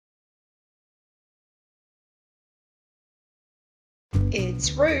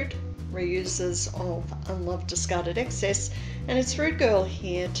It's Rude, reusers of unloved discarded excess, and it's Rude Girl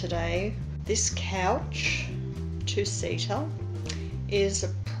here today. This couch, two-seater, is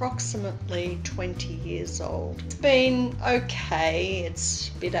approximately 20 years old. It's been okay, it's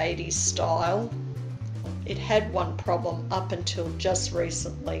a bit 80s style. It had one problem up until just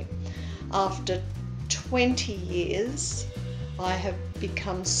recently. After 20 years, I have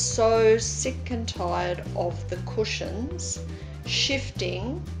become so sick and tired of the cushions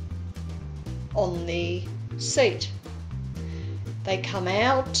shifting on the seat. They come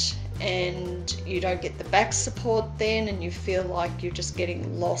out and you don't get the back support then, and you feel like you're just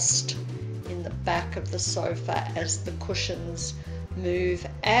getting lost in the back of the sofa as the cushions move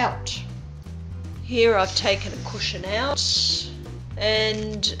out. Here I've taken a cushion out,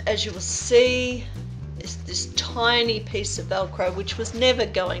 and as you will see, is this tiny piece of Velcro, which was never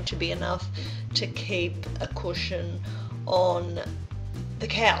going to be enough to keep a cushion on the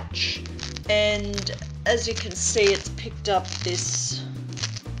couch. And as you can see, it's picked up this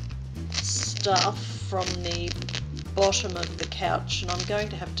stuff from the bottom of the couch, and I'm going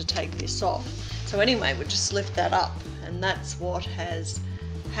to have to take this off. So anyway, we'll just lift that up, and that's what has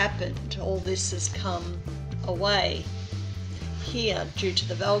happened. All this has come away here due to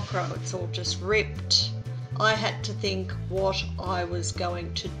the Velcro. It's all just ripped. I had to think what I was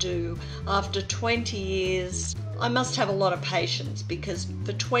going to do. After 20 years, I must have a lot of patience, because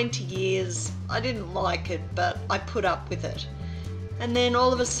for 20 years I didn't like it, but I put up with it. And then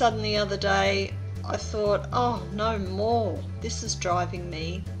all of a sudden the other day I thought, oh, no more. This is driving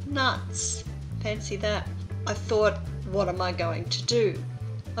me nuts. Fancy that. I thought, what am I going to do?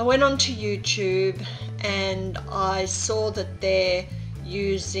 I went onto YouTube and I saw that they're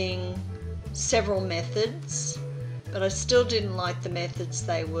using several methods, but I still didn't like the methods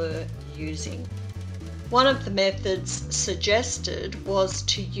they were using. One of the methods suggested was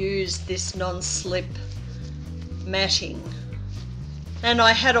to use this non-slip matting, and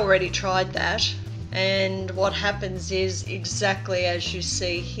I had already tried that, and what happens is exactly as you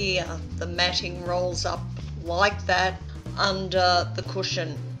see here. The matting rolls up like that under the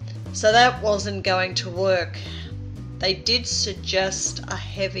cushion, so that wasn't going to work. They did suggest a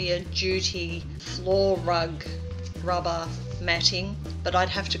heavier duty floor rug rubber matting, but I'd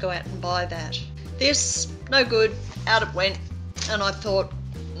have to go out and buy that. This, no good, out it went, and I thought,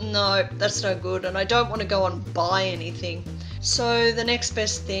 no, that's no good, and I don't want to go and buy anything. So the next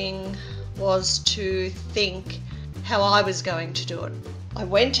best thing was to think how I was going to do it. I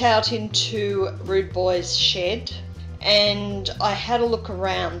went out into Rude Boy's shed and I had a look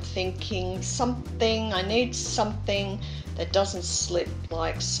around thinking I need something that doesn't slip,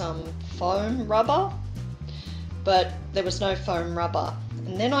 like some foam rubber, but there was no foam rubber.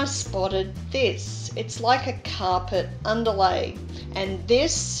 And then I spotted this. It's like a carpet underlay, and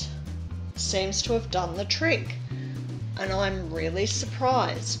this seems to have done the trick, and I'm really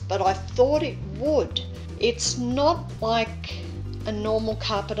surprised, but I thought it would. It's not like a normal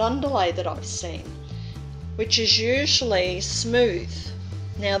carpet underlay that I've seen, which is usually smooth.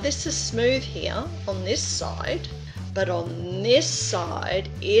 Now this is smooth here on this side, but on this side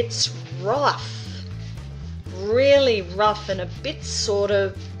it's rough. Really rough, and a bit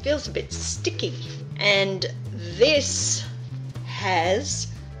feels a bit sticky. And this has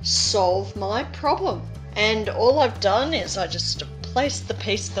solved my problem. And all I've done is I just placed the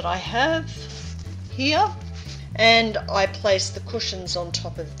piece that I have here, and I placed the cushions on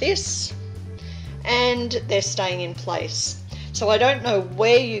top of this, and they're staying in place. So I don't know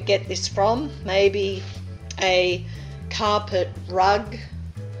where you get this from. Maybe a carpet rug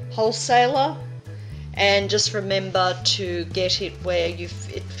wholesaler, and just remember to get it where it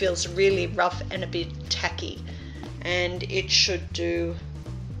feels really rough and a bit tacky, and it should do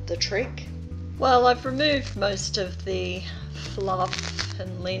the trick. Well, I've removed most of the fluff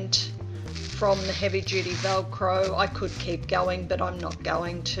and lint from the heavy duty Velcro. I could keep going, but I'm not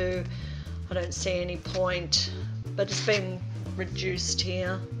going to. I don't see any point, but it's been reduced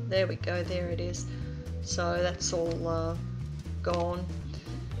here. There we go, there it is. So that's all gone.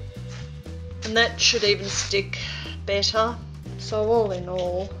 And that should even stick better. So all in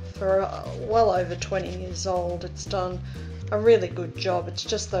all, for well over 20 years old, it's done a really good job. It's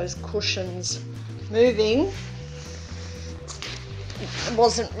just those cushions moving. It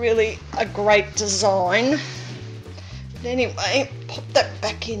wasn't really a great design. But anyway, pop that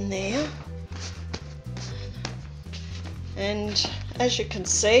back in there. And as you can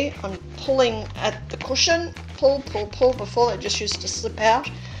see, I'm pulling at the cushion. Pull, pull, pull. Before they just used to slip out,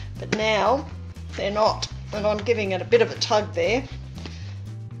 but now they're not, and I'm giving it a bit of a tug there.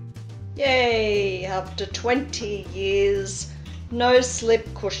 Yay! After 20 years No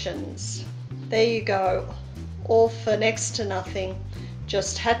slip cushions. There you go. All for next to nothing.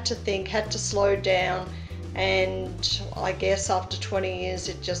 Just had to think, had to slow down, and I guess after 20 years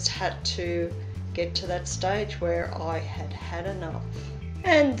it just had to get to that stage where I had had enough.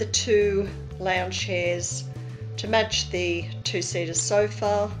 And the 2 lounge chairs to match the 2-seater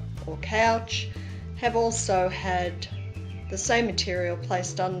sofa or couch have also had the same material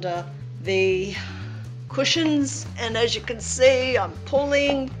placed under the cushions, and as you can see I'm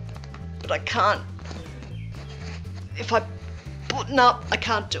pulling, but I can't. If I button up, I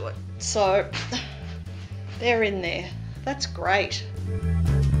can't do it. So they're in there. That's great.